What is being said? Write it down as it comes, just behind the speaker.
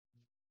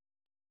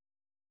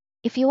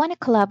If you want to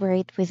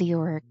collaborate with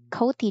your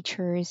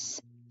co-teachers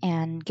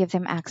and give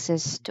them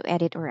access to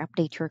edit or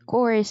update your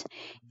course,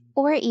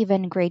 or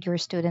even grade your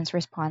students'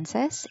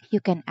 responses,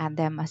 you can add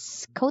them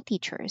as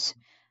co-teachers.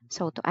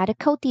 So to add a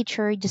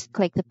co-teacher, just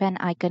click the pen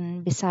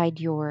icon beside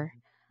your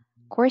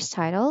course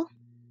title,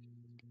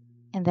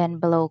 and then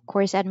below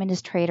course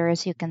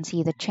administrators, you can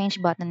see the change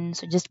button.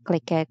 So just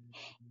click it,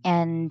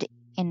 and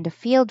in the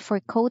field for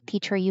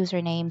co-teacher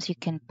usernames, you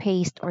can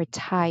paste or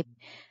type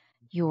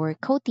your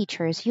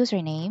co-teacher's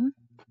username.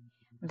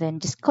 Then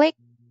just click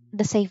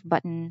the save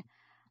button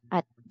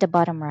at the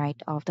bottom right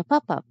of the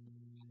pop-up.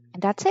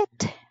 And that's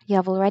it. You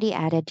have already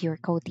added your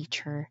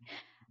co-teacher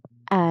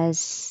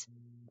as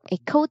a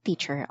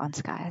co-teacher on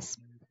SKAS.